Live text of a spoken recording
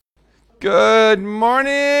Good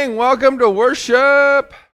morning. Welcome to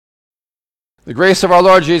worship. The grace of our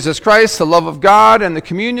Lord Jesus Christ, the love of God, and the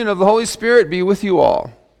communion of the Holy Spirit be with you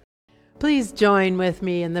all. Please join with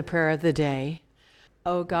me in the prayer of the day.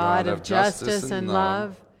 O God of justice and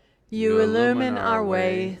love, you illumine our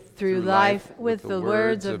way through life with the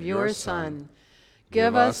words of your Son.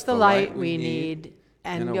 Give us the light we need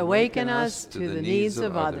and awaken us to the needs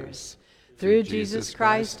of others. Through Jesus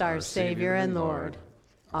Christ, our Savior and Lord.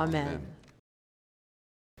 Amen.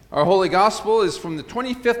 Our Holy Gospel is from the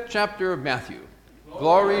 25th chapter of Matthew.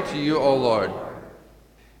 Glory to you, O Lord.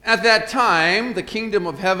 At that time, the kingdom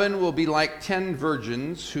of heaven will be like 10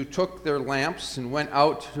 virgins who took their lamps and went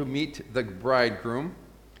out to meet the bridegroom.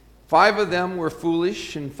 5 of them were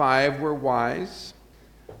foolish and 5 were wise.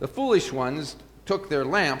 The foolish ones took their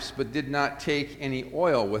lamps but did not take any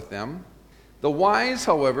oil with them. The wise,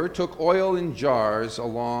 however, took oil in jars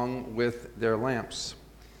along with their lamps.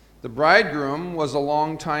 The bridegroom was a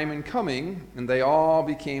long time in coming, and they all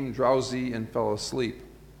became drowsy and fell asleep.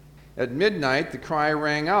 At midnight, the cry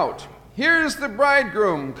rang out, "Here's the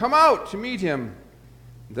bridegroom! Come out to meet him!"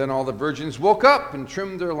 Then all the virgins woke up and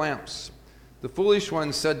trimmed their lamps. The foolish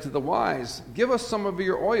ones said to the wise, "Give us some of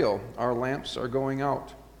your oil. Our lamps are going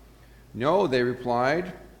out." "No," they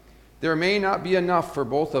replied, "there may not be enough for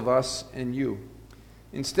both of us and you.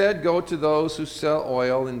 Instead, go to those who sell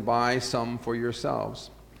oil and buy some for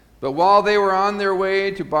yourselves." But while they were on their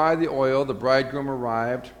way to buy the oil, the bridegroom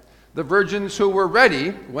arrived. The virgins who were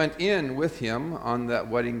ready went in with him on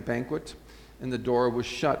that wedding banquet, and the door was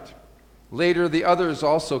shut. Later the others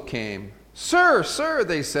also came. "Sir, sir,"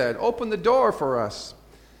 they said, "open the door for us."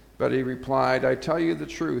 But he replied, "I tell you the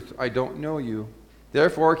truth, I don't know you.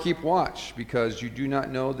 Therefore keep watch, because you do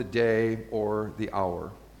not know the day or the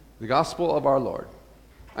hour." The Gospel of our Lord.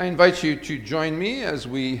 I invite you to join me as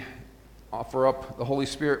we offer up the Holy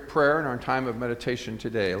Spirit prayer in our time of meditation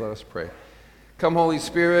today. Let us pray. Come, Holy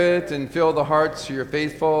Spirit, and fill the hearts of your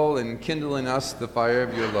faithful, and kindle in us the fire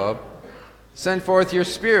of your love. Send forth your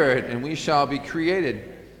Spirit, and we shall be created,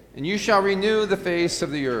 and you shall renew the face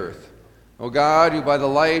of the earth. O God, who by the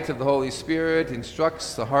light of the Holy Spirit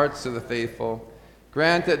instructs the hearts of the faithful,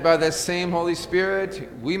 grant that by that same Holy Spirit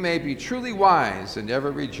we may be truly wise and ever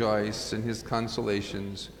rejoice in his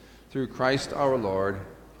consolations. Through Christ our Lord.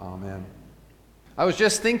 Amen. I was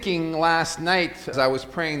just thinking last night as I was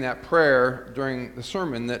praying that prayer during the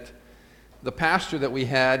sermon that the pastor that we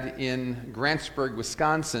had in Grantsburg,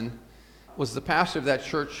 Wisconsin, was the pastor of that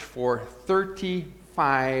church for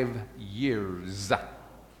 35 years.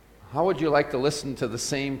 How would you like to listen to the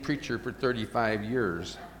same preacher for 35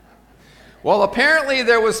 years? Well, apparently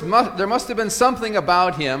there must have been something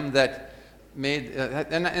about him that made,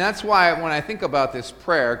 and that's why when I think about this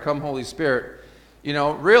prayer, "Come Holy Spirit," you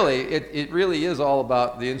know, really, it really is all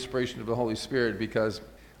about the inspiration of the Holy Spirit, because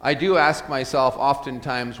I do ask myself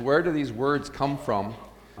oftentimes, where do these words come from?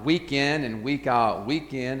 Week in and week out,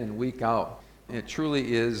 week in and week out. It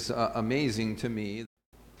truly is amazing to me.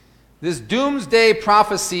 This doomsday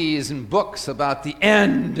prophecies and books about the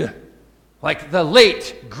end, like The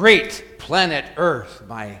Late Great Planet Earth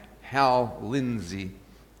by Hal Lindsey.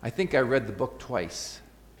 I think I read the book twice.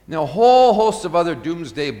 Now, a whole host of other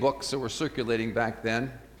doomsday books that were circulating back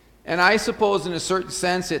then. And I suppose in a certain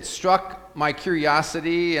sense it struck my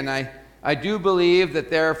curiosity, and I do believe that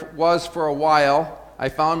there was for a while, I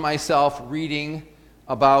found myself reading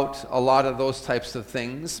about a lot of those types of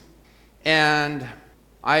things. And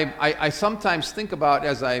I sometimes think about,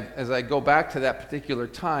 as I go back to that particular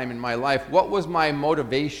time in my life, what was my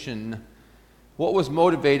motivation? What was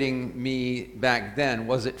motivating me back then?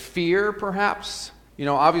 Was it fear, perhaps? You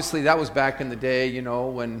know, obviously that was back in the day, you know,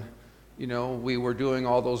 when, you know, we were doing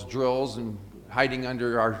all those drills and hiding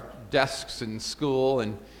under our desks in school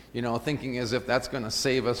and, you know, thinking as if that's going to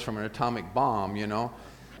save us from an atomic bomb, you know.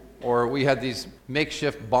 Or we had these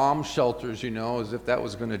makeshift bomb shelters, you know, as if that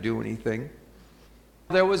was going to do anything.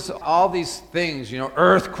 There was all these things, you know,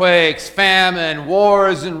 earthquakes, famine,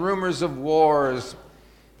 wars and rumors of wars.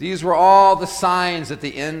 These were all the signs that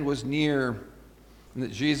the end was near and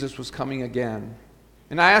that Jesus was coming again.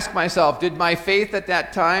 And I ask myself, did my faith at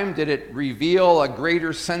that time, did it reveal a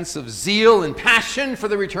greater sense of zeal and passion for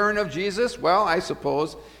the return of Jesus? Well, I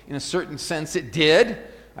suppose in a certain sense it did.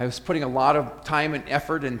 I was putting a lot of time and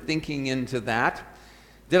effort and thinking into that.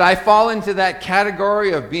 Did I fall into that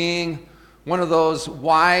category of being one of those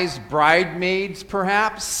wise bridesmaids,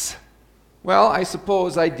 perhaps? Well, I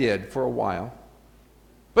suppose I did for a while.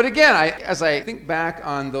 But again, as I think back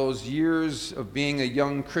on those years of being a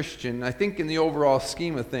young Christian, I think in the overall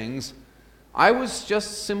scheme of things, I was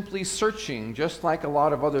just simply searching, just like a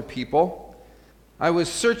lot of other people. I was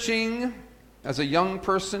searching as a young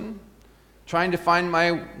person, trying to find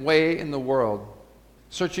my way in the world,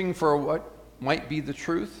 searching for what might be the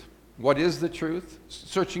truth, what is the truth,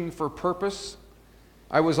 searching for purpose.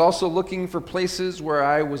 I was also looking for places where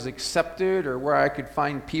I was accepted or where I could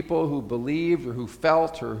find people who believed or who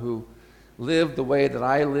felt or who lived the way that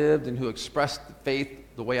I lived and who expressed faith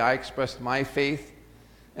the way I expressed my faith.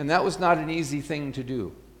 And that was not an easy thing to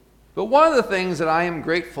do. But one of the things that I am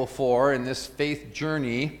grateful for in this faith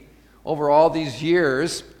journey over all these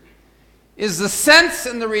years is the sense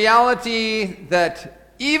and the reality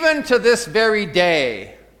that even to this very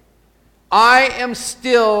day, I am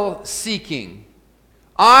still seeking.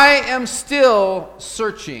 I am still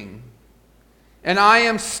searching. And I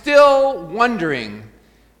am still wondering.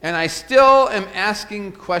 And I still am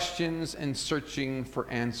asking questions and searching for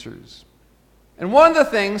answers. And one of the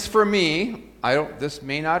things for me, this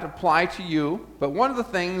may not apply to you, but one of the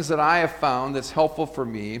things that I have found that's helpful for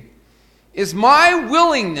me is my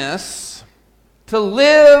willingness to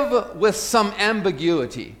live with some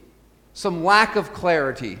ambiguity, some lack of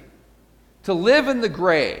clarity, to live in the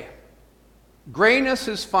gray. Grayness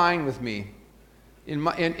is fine with me. In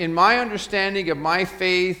my understanding of my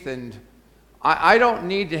faith, and I don't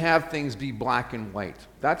need to have things be black and white.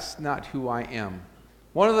 That's not who I am.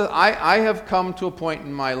 I have come to a point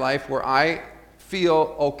in my life where I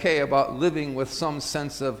feel okay about living with some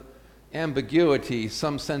sense of ambiguity,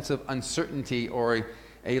 some sense of uncertainty, or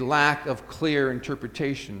a lack of clear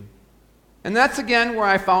interpretation. And that's again where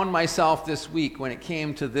I found myself this week when it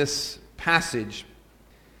came to this passage.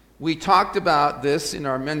 We talked about this in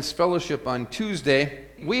our men's fellowship on Tuesday.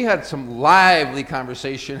 We had some lively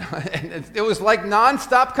conversation. And it was like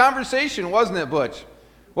nonstop conversation, wasn't it, Butch?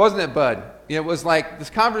 Wasn't it, Bud? It was like this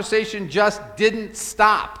conversation just didn't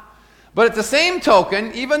stop. But at the same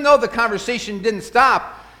token, even though the conversation didn't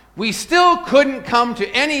stop, we still couldn't come to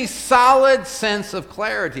any solid sense of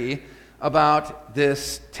clarity about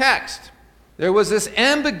this text. There was this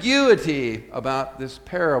ambiguity about this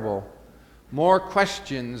parable. More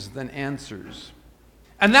questions than answers.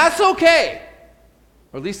 And that's okay.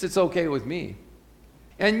 Or at least it's okay with me.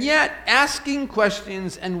 And yet, asking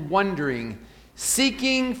questions and wondering,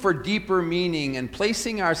 seeking for deeper meaning and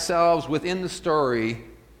placing ourselves within the story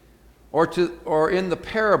or in the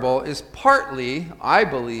parable is partly, I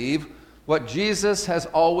believe, what Jesus has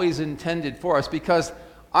always intended for us. Because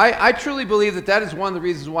I truly believe that is one of the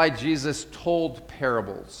reasons why Jesus told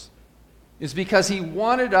parables. Is because he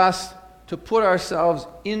wanted us to put ourselves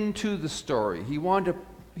into the story. He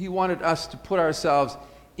wanted us to put ourselves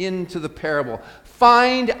into the parable.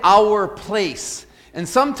 Find our place. And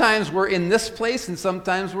sometimes we're in this place and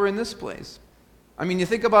sometimes we're in this place. I mean, you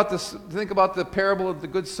think about the parable of the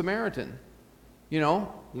Good Samaritan.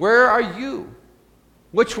 Where are you?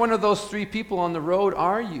 Which one of those three people on the road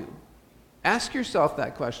are you? Ask yourself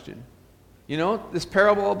that question. This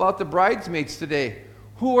parable about the bridesmaids today.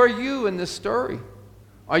 Who are you in this story?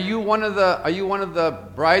 Are you one of the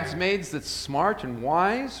bridesmaids that's smart and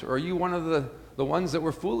wise, or are you one of the ones that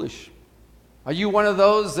were foolish? Are you one of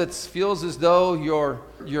those that feels as though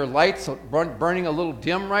your light's burning a little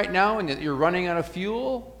dim right now and that you're running out of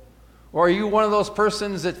fuel? Or are you one of those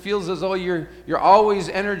persons that feels as though you're always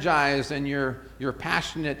energized and you're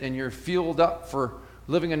passionate and you're fueled up for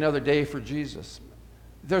living another day for Jesus?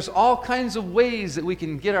 There's all kinds of ways that we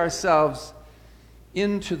can get ourselves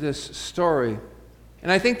into this story.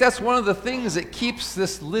 And I think that's one of the things that keeps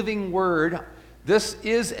this living word. This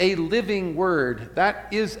is a living word. That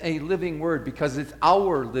is a living word because it's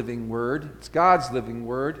our living word. It's God's living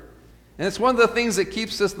word. And it's one of the things that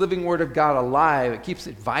keeps this living word of God alive. It keeps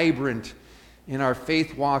it vibrant in our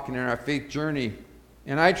faith walk and in our faith journey.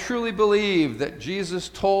 And I truly believe that Jesus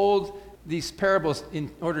told these parables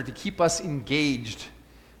in order to keep us engaged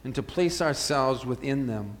and to place ourselves within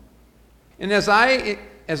them. And as I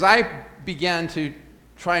began to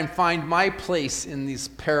try and find my place in this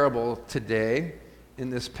parable today,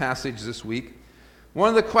 in this passage this week, one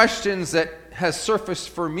of the questions that has surfaced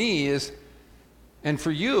for me is, and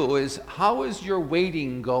for you, is how is your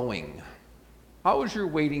waiting going? How is your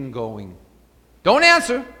waiting going? Don't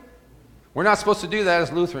answer. We're not supposed to do that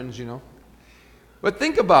as Lutherans, But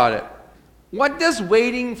think about it. What does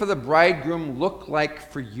waiting for the bridegroom look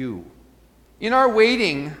like for you? In our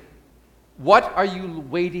waiting, what are you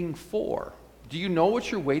waiting for? Do you know what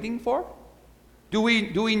you're waiting for? Do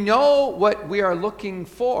we know what we are looking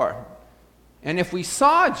for? And if we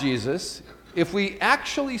saw Jesus, if we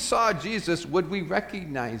actually saw Jesus, would we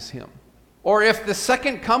recognize him? Or if the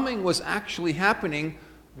second coming was actually happening,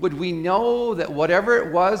 would we know that whatever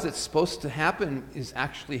it was that's supposed to happen is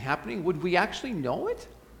actually happening? Would we actually know it?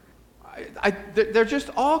 there are just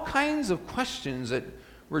all kinds of questions that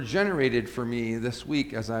were generated for me this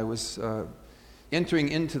week as I was entering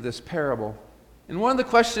into this parable. And one of the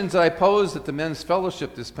questions that I posed at the men's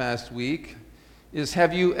fellowship this past week is,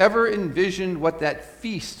 have you ever envisioned what that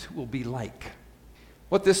feast will be like?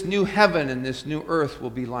 What this new heaven and this new earth will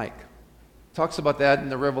be like? It talks about that in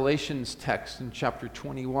the Revelations text in chapter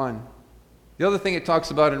 21. The other thing it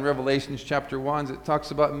talks about in Revelations chapter 1 is it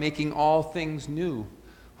talks about making all things new.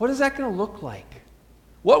 What is that going to look like?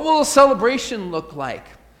 What will a celebration look like?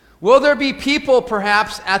 Will there be people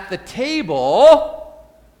perhaps at the table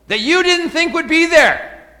that you didn't think would be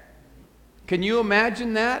there? Can you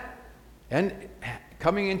imagine that? And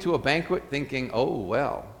coming into a banquet thinking, oh,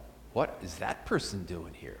 well, what is that person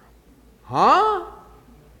doing here? Huh?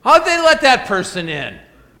 How'd they let that person in?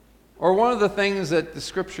 Or one of the things that the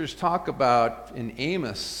scriptures talk about in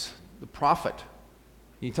Amos, the prophet,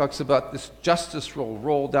 he talks about this justice will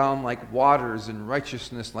roll down like waters and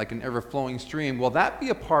righteousness like an ever-flowing stream. Will that be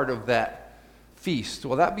a part of that feast?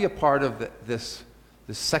 Will that be a part of this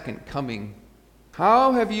second coming?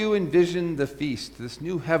 How have you envisioned the feast, this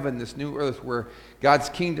new heaven, this new earth where God's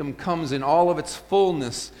kingdom comes in all of its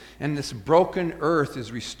fullness and this broken earth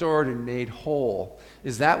is restored and made whole?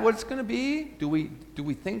 Is that what it's going to be? Do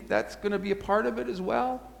we think that's going to be a part of it as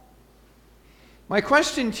well? My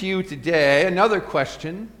question to you today, another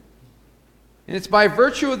question, and it's by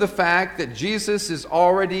virtue of the fact that Jesus is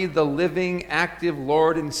already the living, active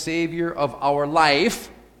Lord and Savior of our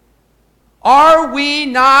life. Are we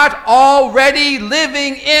not already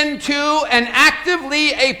living into and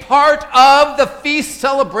actively a part of the feast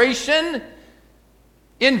celebration?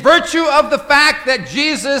 In virtue of the fact that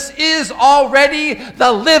Jesus is already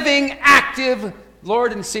the living, active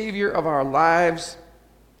Lord and Savior of our lives,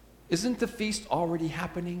 isn't the feast already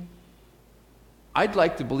happening? I'd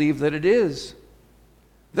like to believe that it is.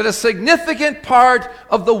 That a significant part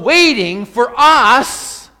of the waiting for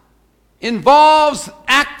us involves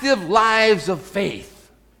active lives of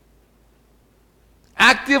faith.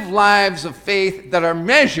 Active lives of faith that are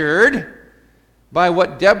measured by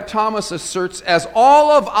what Deb Thomas asserts as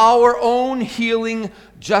all of our own healing,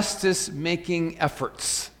 justice-making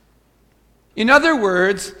efforts. In other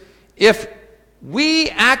words, if we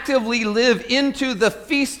actively live into the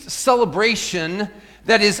feast celebration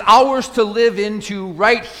that is ours to live into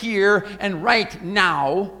right here and right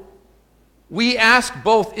now, we ask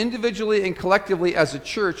both individually and collectively as a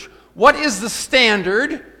church, what is the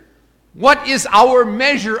standard? What is our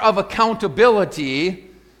measure of accountability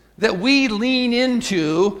that we lean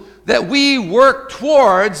into, that we work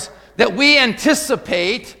towards, that we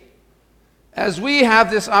anticipate as we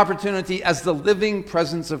have this opportunity as the living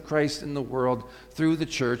presence of Christ in the world through the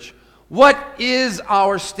church? What is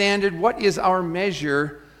our standard? What is our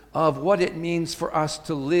measure of what it means for us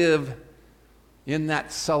to live in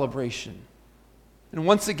that celebration? And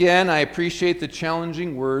once again, I appreciate the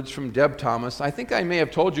challenging words from Deb Thomas. I think I may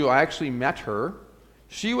have told you I actually met her.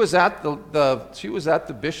 She was at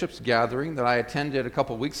the bishop's gathering that I attended a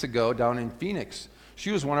couple weeks ago down in Phoenix.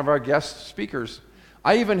 She was one of our guest speakers.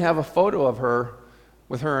 I even have a photo of her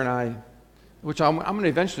with her and I, which I'm going to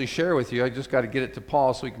eventually share with you. I just got to get it to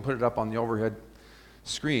Paul so we can put it up on the overhead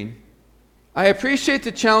screen. I appreciate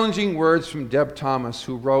the challenging words from Deb Thomas,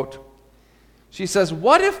 who wrote, she says,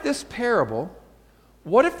 what if this parable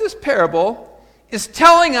is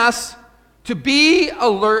telling us to be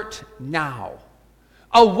alert now,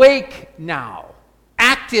 awake now,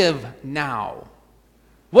 active now?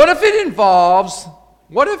 What if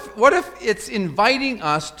it's inviting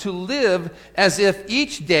us to live as if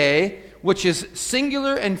each day, which is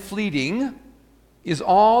singular and fleeting, is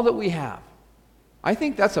all that we have? I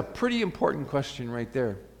think that's a pretty important question right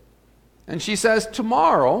there. And she says,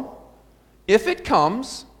 tomorrow, if it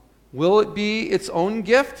comes, will it be its own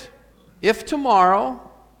gift? If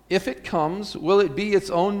it comes, will it be its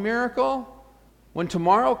own miracle? When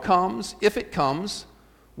tomorrow comes, if it comes,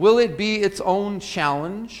 will it be its own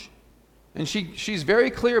challenge? And she's very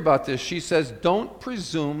clear about this. She says, don't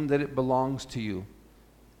presume that it belongs to you.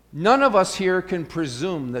 None of us here can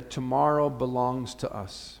presume that tomorrow belongs to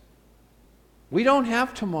us. We don't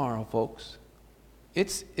have tomorrow, folks.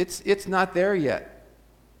 It's not there yet.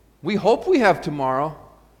 We hope we have tomorrow,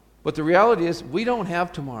 but the reality is we don't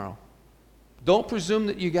have tomorrow. Don't presume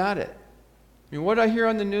that you got it. I mean, what did I hear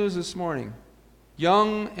on the news this morning?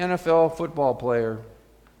 Young NFL football player,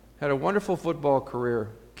 had a wonderful football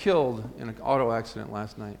career, killed in an auto accident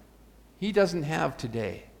last night. He doesn't have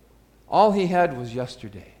today. All he had was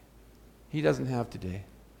yesterday. He doesn't have today.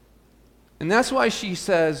 And that's why she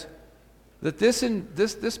says that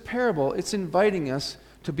this parable, it's inviting us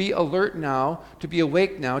to be alert now, to be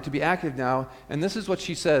awake now, to be active now. And this is what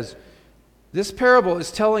she says. This parable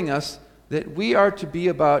is telling us that we are to be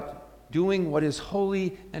about doing what is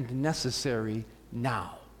holy and necessary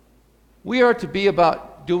now. We are to be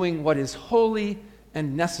about doing what is holy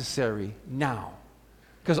and necessary now.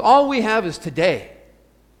 Because all we have is today.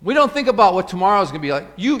 We don't think about what tomorrow is going to be like.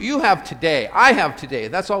 You have today. I have today.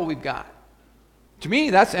 That's all we've got. To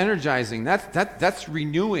me, that's energizing. That's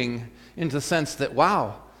renewing in the sense that,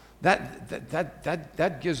 wow,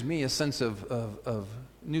 that gives me a sense of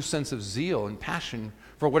new sense of zeal and passion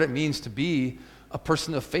for what it means to be a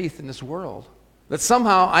person of faith in this world. That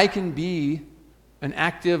somehow I can be an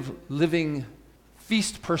active, living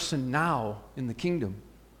feast person now in the kingdom.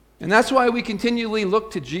 And that's why we continually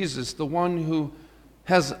look to Jesus, the one who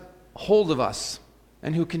has hold of us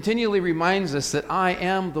and who continually reminds us that I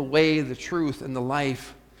am the way, the truth, and the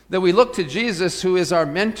life. That we look to Jesus, who is our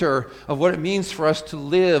mentor of what it means for us to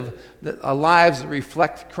live lives that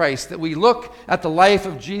reflect Christ. That we look at the life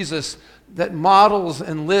of Jesus that models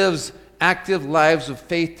and lives active lives of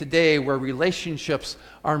faith today where relationships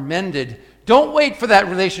are mended. Don't wait for that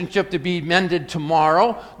relationship to be mended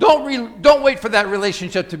tomorrow. Don't wait for that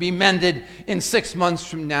relationship to be mended in 6 months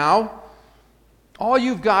from now. All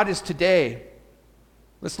you've got is today.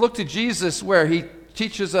 Let's look to Jesus where he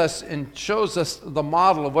teaches us and shows us the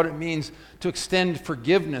model of what it means to extend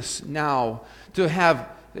forgiveness now, to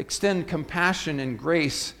extend compassion and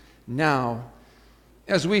grace now.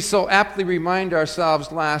 As we so aptly remind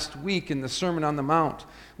ourselves last week in the Sermon on the Mount,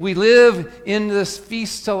 we live in this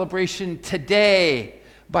feast celebration today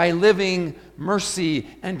by living mercy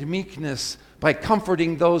and meekness, by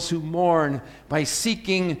comforting those who mourn, by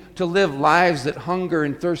seeking to live lives that hunger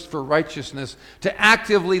and thirst for righteousness, to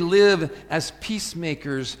actively live as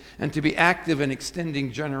peacemakers, and to be active in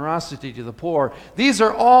extending generosity to the poor. These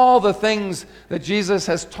are all the things that Jesus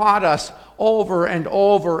has taught us over and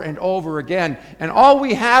over and over again. And all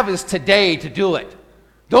we have is today to do it.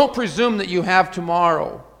 Don't presume that you have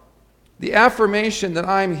tomorrow. The affirmation that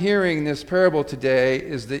I'm hearing in this parable today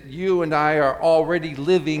is that you and I are already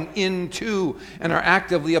living into and are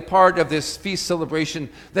actively a part of this feast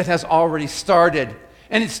celebration that has already started.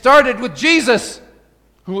 And it started with Jesus,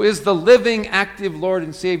 who is the living, active Lord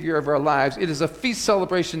and Savior of our lives. It is a feast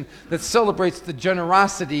celebration that celebrates the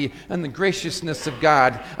generosity and the graciousness of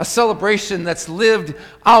God. A celebration that's lived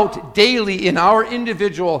out daily in our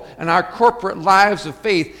individual and our corporate lives of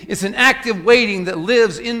faith. It's an active waiting that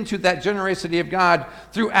lives into that generosity of God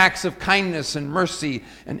through acts of kindness and mercy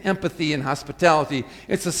and empathy and hospitality.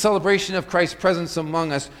 It's a celebration of Christ's presence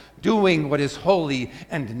among us, doing what is holy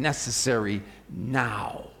and necessary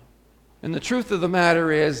now. And the truth of the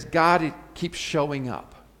matter is, God keeps showing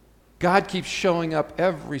up. God keeps showing up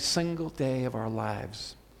every single day of our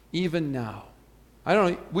lives, even now. I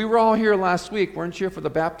don't know, we were all here last week, weren't you, for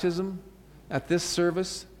the baptism at this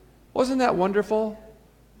service? Wasn't that wonderful?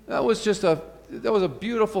 That was a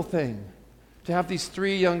beautiful thing to have these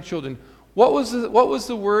 3 young children. What was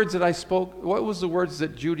the words that I spoke? What was the words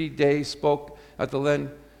that Judy Day spoke at the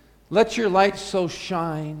Len? Let your light so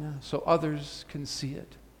shine so others can see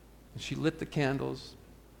it. And she lit the candles.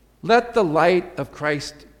 Let the light of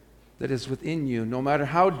Christ that is within you, no matter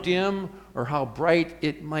how dim or how bright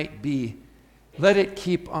it might be, let it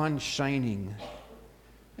keep on shining.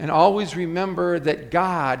 And always remember that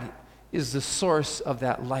God is the source of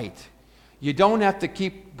that light. You don't have to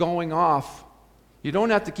keep going off. You don't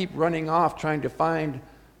have to keep running off trying to find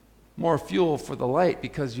more fuel for the light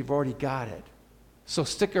because you've already got it. So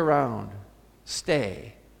stick around.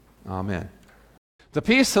 Stay. Amen. The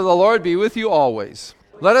peace of the Lord be with you always.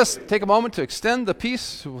 Let us take a moment to extend the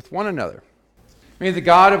peace with one another. May the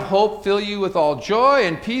God of hope fill you with all joy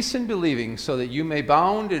and peace in believing, so that you may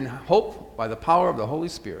abound in hope by the power of the Holy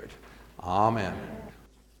Spirit. Amen.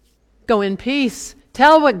 Go in peace.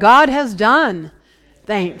 Tell what God has done.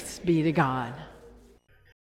 Thanks be to God.